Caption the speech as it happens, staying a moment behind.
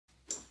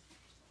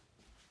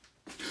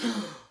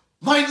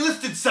My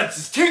enlisted sense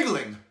is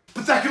tingling.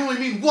 But that can only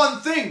mean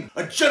one thing.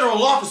 A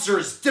general officer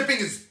is dipping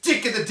his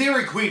dick in the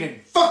Dairy Queen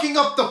and fucking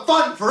up the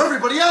fun for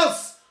everybody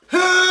else.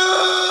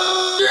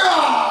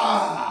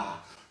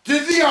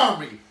 Did the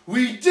Army.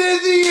 We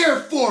did the Air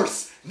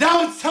Force.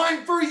 Now it's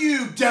time for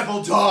you,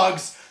 devil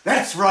dogs.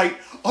 That's right.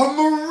 A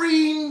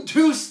Marine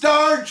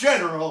 2-star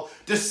general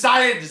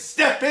decided to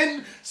step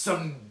in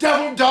some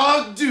devil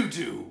dog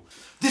doo-doo.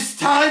 This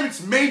time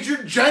it's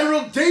Major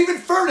General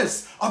David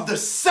Furness of the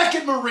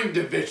 2nd Marine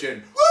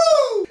Division.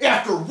 Woo!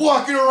 After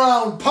walking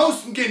around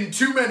post and getting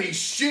too many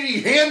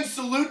shitty hand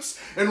salutes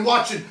and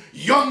watching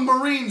young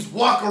Marines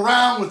walk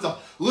around with a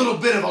little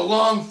bit of a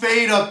long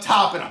fade up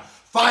top and a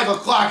 5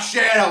 o'clock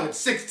shadow at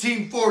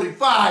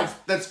 16:45.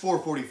 That's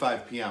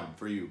 4:45 p.m.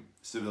 for you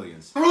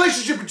civilians. The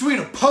relationship between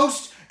a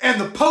post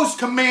and the post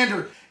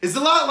commander is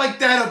a lot like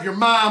that of your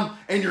mom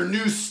and your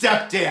new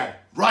stepdad,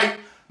 right?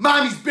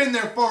 Mommy's been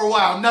there for a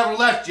while, never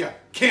left you.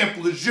 Camp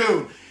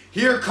Lejeune.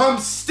 Here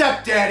comes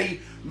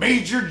stepdaddy,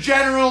 Major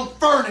General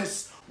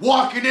Furness,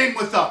 walking in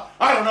with a,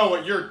 I don't know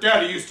what your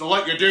daddy used to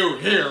let you do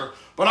here,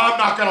 but I'm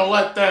not gonna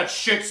let that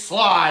shit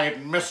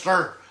slide,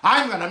 mister.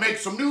 I'm gonna make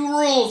some new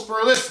rules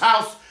for this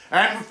house,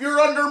 and if you're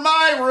under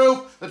my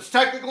roof, that's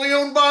technically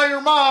owned by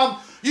your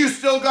mom, you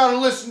still gotta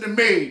listen to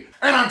me.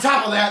 And on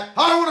top of that,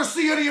 I don't wanna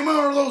see any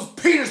more of those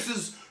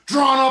penises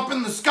drawn up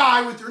in the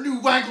sky with your new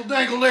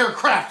wangle-dangle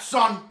aircraft,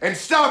 son. And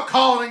stop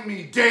calling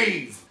me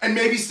Dave. And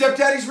maybe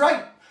stepdaddy's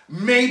right.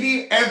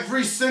 Maybe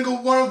every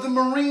single one of the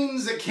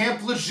Marines at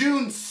Camp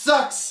Lejeune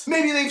sucks.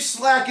 Maybe they've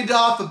slackened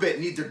off a bit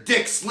and need their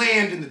dick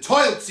slammed in the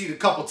toilet seat a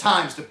couple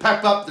times to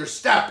pep up their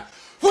step.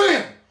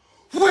 Wham!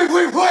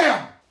 Wham,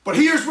 wham! But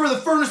here's where the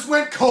Furnace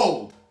went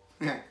cold.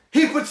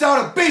 He puts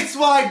out a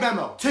base-wide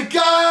memo to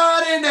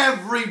God and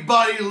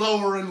everybody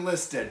lower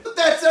enlisted. But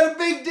that's not a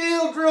big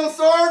deal, drill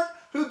sergeant.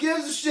 Who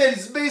gives a shit?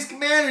 He's the base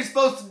commander. He's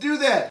supposed to do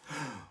that.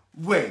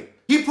 Wait.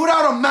 He put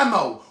out a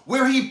memo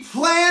where he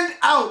planned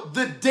out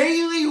the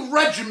daily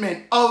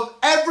regiment of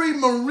every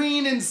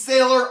Marine and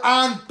sailor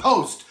on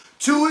post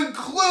to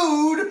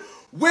include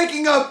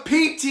waking up,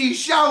 PT,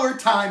 shower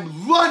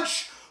time,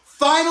 lunch,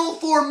 final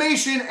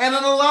formation, and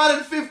an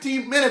allotted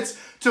 15 minutes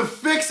to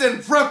fix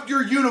and prep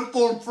your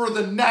uniform for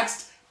the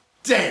next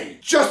day.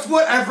 Just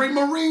what every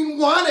Marine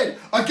wanted.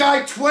 A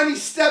guy 20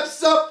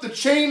 steps up the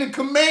chain of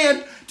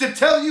command to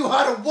tell you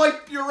how to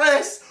wipe your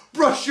ass,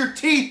 brush your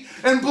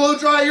teeth, and blow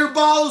dry your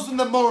balls in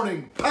the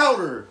morning.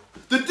 Powder.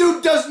 The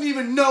dude doesn't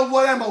even know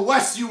what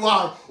MOS you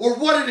are or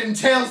what it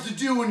entails to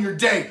do in your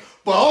day.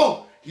 But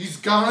oh, he's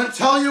gonna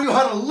tell you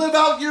how to live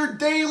out your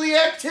daily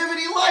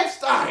activity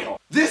lifestyle.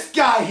 This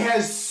guy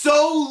has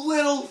so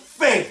little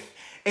faith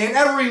in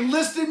every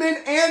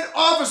enlistment and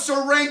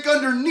officer rank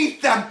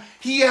underneath them,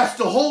 he has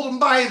to hold them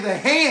by the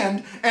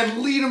hand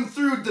and lead them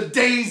through the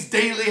day's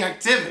daily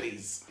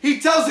activities. He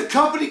tells the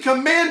company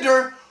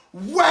commander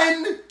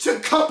when to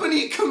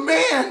company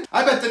command.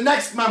 I bet the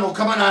next memo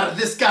coming out of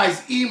this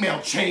guy's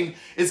email chain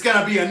is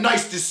gonna be a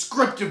nice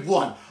descriptive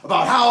one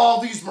about how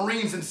all these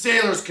Marines and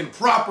sailors can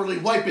properly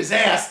wipe his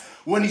ass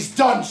when he's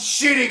done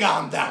shitting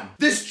on them.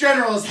 This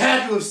general has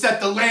had to have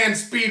set the land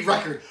speed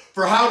record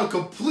for how to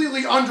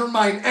completely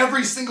undermine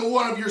every single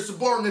one of your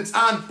subordinates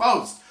on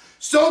post.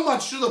 So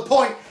much to the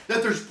point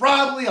that there's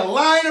probably a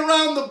line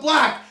around the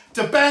block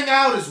to bang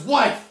out his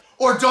wife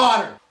or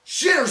daughter.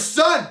 Shit, or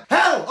son.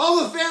 Hell,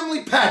 all the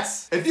family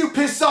pets. If you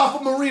piss off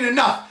a Marine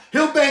enough,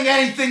 he'll bang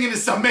anything into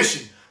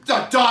submission.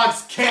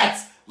 Dogs,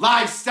 cats,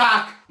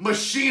 livestock,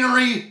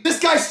 machinery. This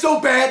guy's so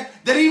bad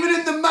that even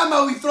in the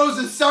memo he throws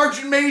his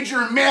Sergeant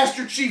Major and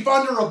Master Chief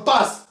under a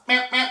bus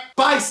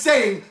by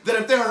saying that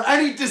if there are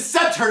any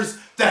dissenters,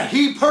 that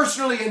he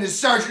personally and his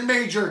Sergeant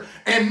Major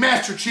and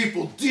Master Chief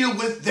will deal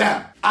with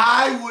them.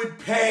 I would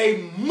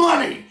pay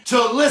money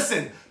to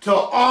listen to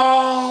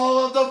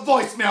all of the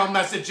voicemail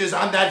messages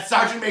on that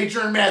Sergeant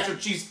Major and Master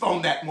Chief's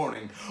phone that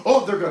morning.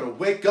 Oh, they're gonna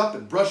wake up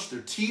and brush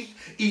their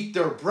teeth, eat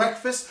their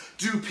breakfast,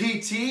 do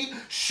PT,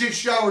 shit,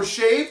 shower,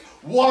 shave,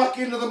 walk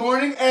into the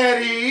morning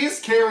at ease,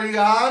 carry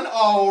on,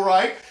 all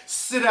right,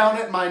 sit down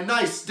at my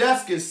nice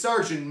desk as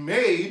Sergeant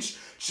Mage,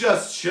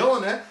 just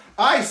chilling it.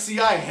 I see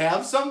I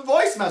have some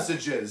voice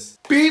messages.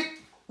 Beep.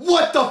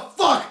 What the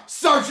fuck,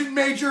 Sergeant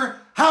Major?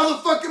 How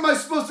the fuck am I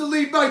supposed to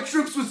lead my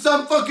troops with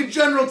some fucking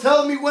general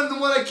telling me when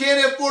and when I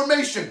can't have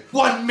formation?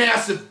 One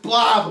massive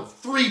blob of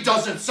 3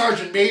 dozen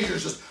Sergeant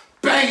Majors just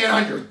banging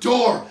on your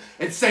door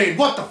and saying,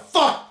 what the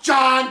fuck,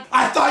 John?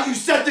 I thought you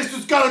said this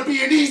was gonna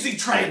be an easy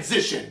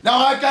transition.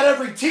 Now I've got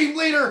every team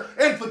leader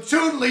and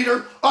platoon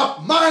leader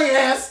up my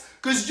ass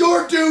because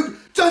your dude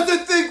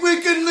doesn't think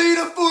we can lead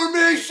a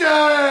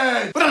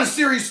formation. But on a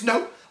serious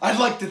note, I'd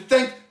like to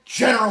thank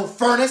General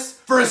Furness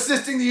for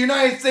assisting the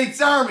United States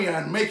Army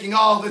on making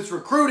all of its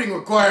recruiting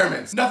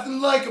requirements.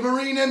 Nothing like a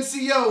Marine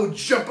NCO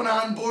jumping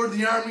on board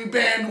the Army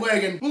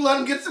bandwagon. We'll let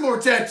him get some more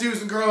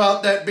tattoos and grow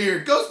out that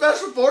beard. Go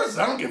Special Forces,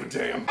 I don't give a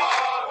damn.